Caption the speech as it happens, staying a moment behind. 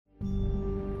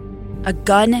a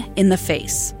gun in the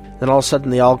face. Then all of a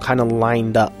sudden, they all kind of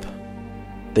lined up.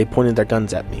 They pointed their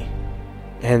guns at me.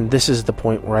 And this is the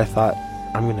point where I thought,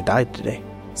 I'm going to die today.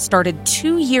 Started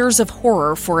 2 years of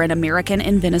horror for an American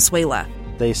in Venezuela.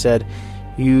 They said,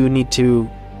 you need to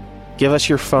give us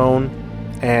your phone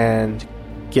and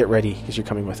get ready because you're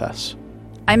coming with us.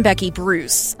 I'm Becky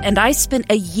Bruce, and I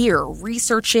spent a year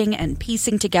researching and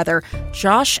piecing together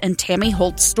Josh and Tammy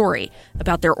Holt's story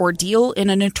about their ordeal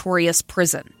in a notorious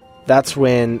prison. That's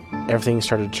when everything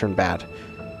started to turn bad.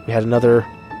 We had another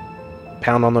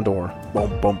pound on the door.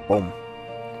 Boom, boom, boom.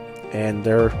 And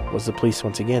there was the police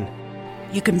once again.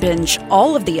 You can binge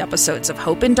all of the episodes of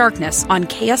Hope in Darkness on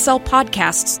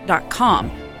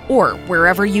KSLpodcasts.com or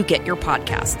wherever you get your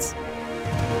podcasts.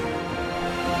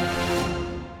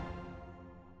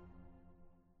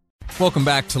 Welcome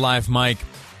back to Live Mike.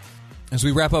 As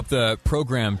we wrap up the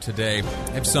program today,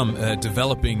 I have some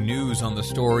developing news on the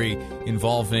story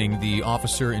involving the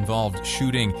officer-involved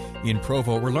shooting in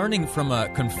Provo. We're learning from a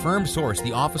confirmed source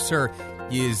the officer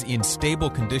is in stable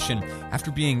condition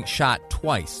after being shot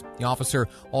twice. The officer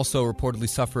also reportedly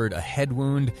suffered a head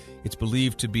wound. It's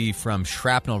believed to be from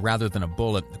shrapnel rather than a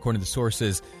bullet, according to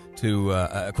sources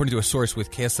according to a source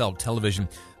with KSL Television.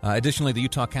 Additionally, the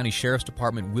Utah County Sheriff's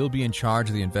Department will be in charge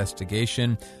of the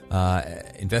investigation,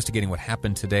 investigating what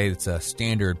happened today. It's a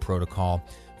standard protocol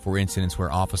for incidents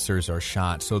where officers are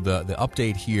shot. So the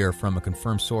update here from a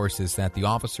confirmed source is that the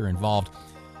officer involved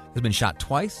has been shot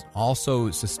twice, also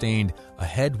sustained a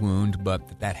head wound,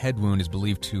 but that head wound is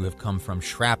believed to have come from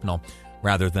shrapnel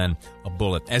rather than a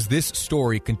bullet. As this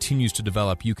story continues to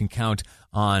develop, you can count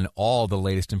on all the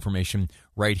latest information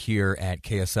right here at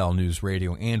KSL News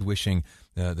Radio, and wishing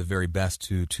the very best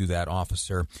to that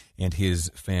officer and his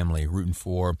family, rooting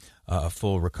for a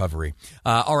full recovery.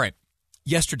 All right.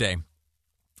 Yesterday,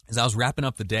 as I was wrapping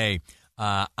up the day,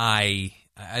 I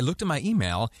looked at my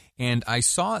email and I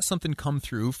saw something come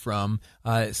through from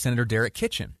Senator Derek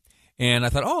Kitchen. And I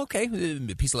thought, oh, okay,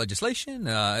 a piece of legislation,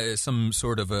 some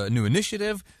sort of a new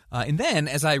initiative. And then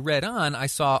as I read on, I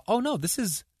saw, oh, no, this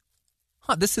is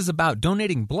about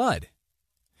donating blood.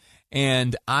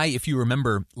 And if you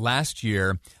remember last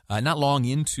year, not long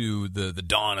into the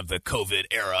dawn of the COVID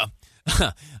era,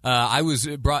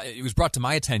 it was brought to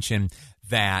my attention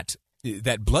that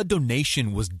blood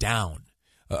donation was down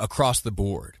across the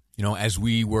board. You know, as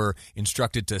we were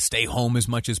instructed to stay home as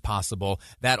much as possible,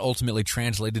 that ultimately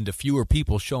translated into fewer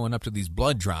people showing up to these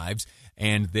blood drives,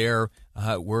 and there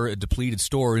were depleted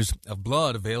stores of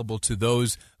blood available to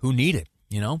those who need it,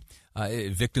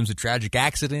 victims of tragic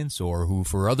accidents or who,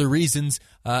 for other reasons,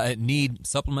 need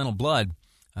supplemental blood.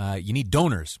 You need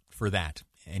donors for that,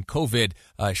 and COVID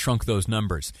shrunk those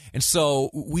numbers. And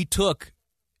so we took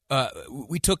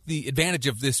the advantage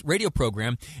of this radio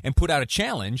program and put out a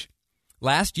challenge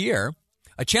last year,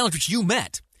 a challenge which you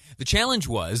met. The challenge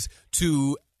was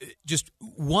to just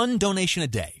one donation a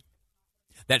day,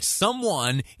 that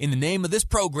someone in the name of this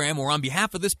program or on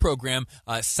behalf of this program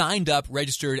signed up,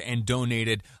 registered, and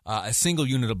donated a single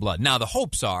unit of blood. Now, the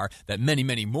hopes are that many,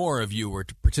 many more of you were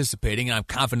participating, and I'm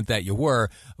confident that you were,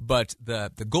 but the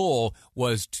goal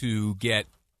was to get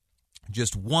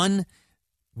just one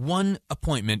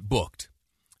appointment booked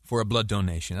for a blood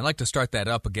donation. I'd like to start that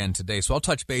up again today, so I'll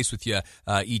touch base with you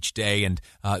each day. And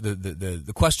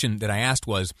the question that I asked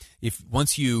was, if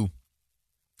once you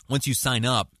sign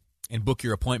up and book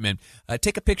your appointment,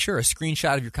 take a picture, a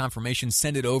screenshot of your confirmation,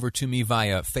 send it over to me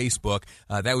via Facebook.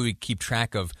 That way we keep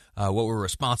track of what we're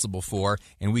responsible for,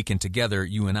 and we can together,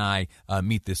 you and I,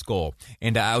 meet this goal.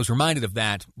 And I was reminded of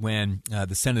that when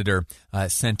the senator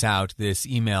sent out this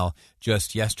email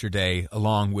just yesterday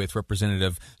along with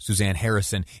Representative Suzanne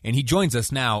Harrison. And he joins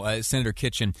us now, Senator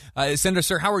Kitchen. Senator,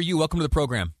 sir, how are you? Welcome to the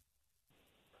program.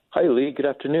 Hi, Lee. Good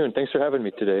afternoon. Thanks for having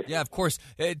me today. Yeah, of course.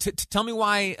 Tell me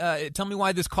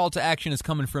why this call to action is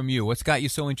coming from you. What's got you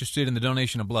so interested in the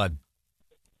donation of blood?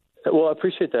 Well, I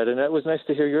appreciate that, and it was nice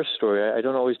to hear your story. I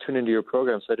don't always tune into your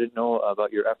program, so I didn't know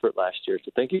about your effort last year.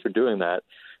 So thank you for doing that,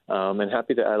 and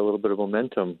happy to add a little bit of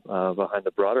momentum behind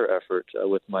the broader effort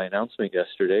with my announcement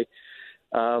yesterday.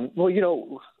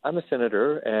 Well, I'm a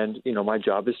senator, and, my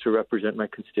job is to represent my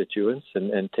constituents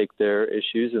and take their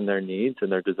issues and their needs and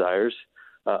their desires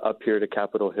up here to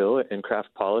Capitol Hill and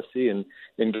craft policy and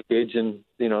engage in,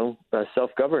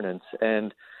 self-governance.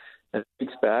 And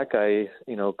weeks back, I,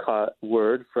 caught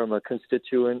word from a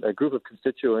group of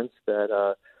constituents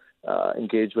that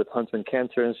engaged with Huntsman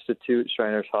Cancer Institute,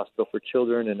 Shriners Hospital for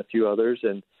Children, and a few others,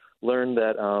 and learned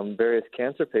that various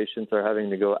cancer patients are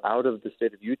having to go out of the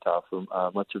state of Utah for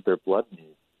much of their blood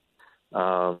needs.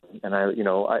 And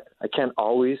I can't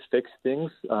always fix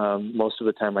things. Most of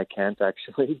the time I can't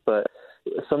actually, but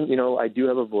I do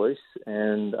have a voice,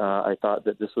 and I thought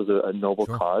that this was a noble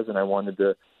cause, and I wanted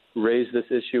to raise this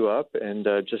issue up and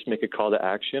just make a call to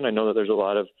action. I know that there's a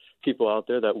lot of people out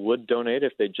there that would donate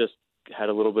if they just had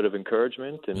a little bit of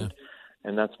encouragement,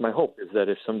 and that's my hope, is that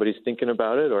if somebody's thinking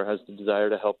about it or has the desire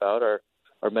to help out our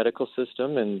medical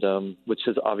system, and which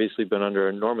has obviously been under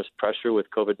enormous pressure with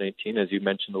COVID-19, as you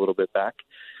mentioned a little bit back,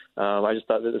 I just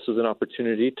thought that this was an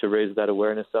opportunity to raise that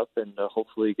awareness up and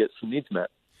hopefully get some needs met.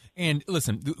 And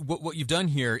listen, what you've done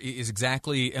here is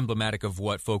exactly emblematic of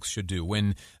what folks should do.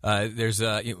 When there's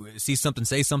see something,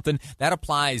 say something, that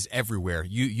applies everywhere.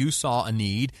 You saw a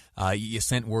need, you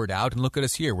sent word out, and look at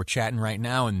us here. We're chatting right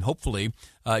now, and hopefully,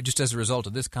 just as a result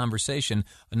of this conversation,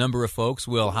 a number of folks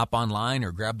will hop online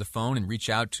or grab the phone and reach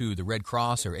out to the Red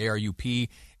Cross or ARUP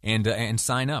and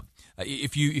sign up.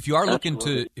 If you are looking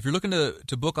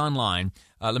to book online,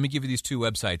 let me give you these two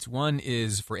websites. One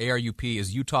is for ARUP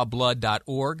is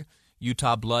utahblood.org.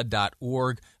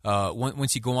 utahblood.org.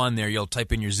 Once you go on there, you'll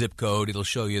type in your zip code. It'll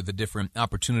show you the different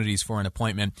opportunities for an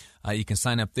appointment. You can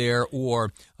sign up there,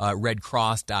 or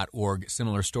redcross.org.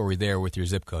 Similar story there with your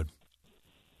zip code.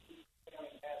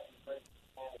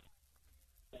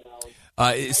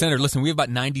 Senator, listen, we have about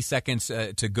 90 seconds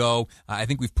to go. I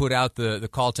think we've put out the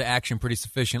call to action pretty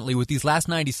sufficiently. With these last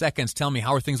 90 seconds, tell me,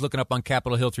 how are things looking up on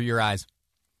Capitol Hill through your eyes?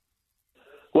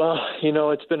 Well,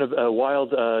 it's been a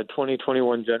wild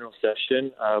 2021 general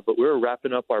session, but we're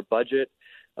wrapping up our budget,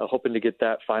 hoping to get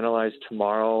that finalized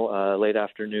tomorrow, late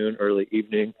afternoon, early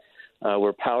evening.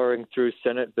 We're powering through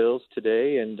Senate bills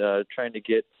today and trying to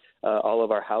get all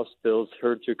of our House bills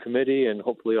heard through committee and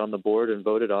hopefully on the board and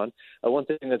voted on. One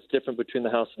thing that's different between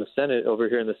the House and the Senate, over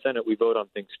here in the Senate, we vote on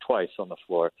things twice on the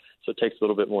floor. So it takes a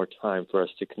little bit more time for us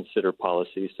to consider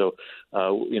policy. So,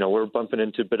 we're bumping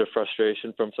into a bit of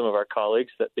frustration from some of our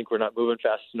colleagues that think we're not moving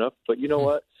fast enough. But you know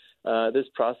what? This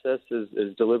process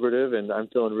is deliberative, and I'm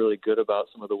feeling really good about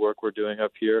some of the work we're doing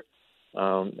up here.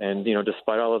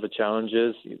 Despite all of the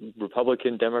challenges,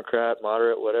 Republican, Democrat,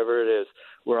 moderate, whatever it is,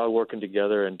 we're all working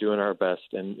together and doing our best.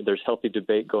 And there's healthy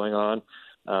debate going on,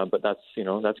 but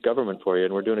that's government for you,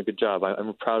 and we're doing a good job.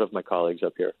 I'm proud of my colleagues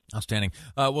up here. Outstanding.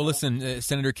 Well, listen,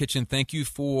 Senator Kitchen, thank you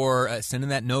for sending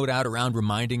that note out around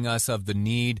reminding us of the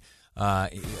need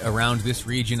around this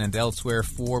region and elsewhere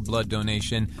for blood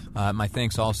donation. My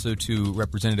thanks also to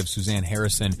Representative Suzanne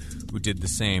Harrison, who did the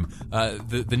same.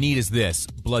 The need is this: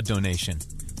 blood donation.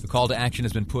 The call to action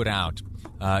has been put out.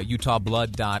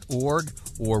 utahblood.org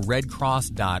or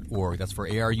redcross.org. That's for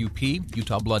ARUP,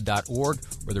 utahblood.org,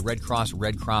 or the Red Cross,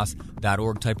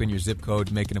 redcross.org. Type in your zip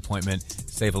code, make an appointment,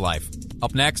 save a life.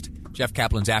 Up next, Jeff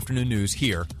Kaplan's Afternoon News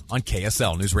here on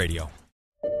KSL News Radio.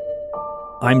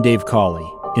 I'm Dave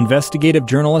Cawley, investigative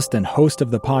journalist and host of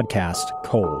the podcast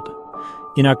Cold.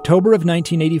 In October of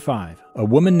 1985, a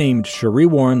woman named Cherie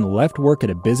Warren left work at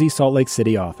a busy Salt Lake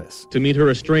City office to meet her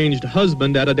estranged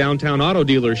husband at a downtown auto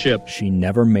dealership. She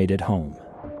never made it home.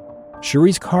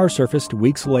 Cherie's car surfaced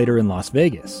weeks later in Las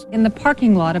Vegas, in the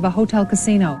parking lot of a hotel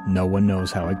casino. No one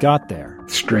knows how it got there.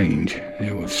 Strange.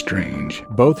 It was strange.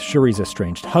 Both Cherie's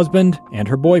estranged husband and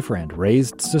her boyfriend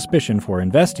raised suspicion for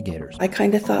investigators. I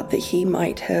kind of thought that he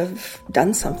might have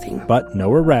done something. But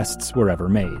no arrests were ever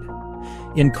made.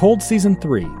 In Cold Season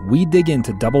 3, we dig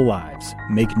into double lives,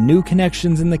 make new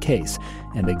connections in the case,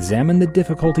 and examine the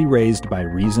difficulty raised by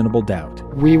reasonable doubt.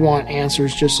 We want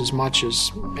answers just as much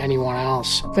as anyone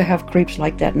else. They have creeps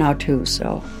like that now too,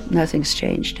 so nothing's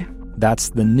changed. That's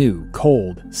the new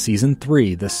Cold Season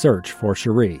 3, The Search for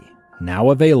Cherie.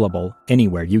 Now available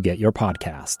anywhere you get your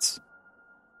podcasts.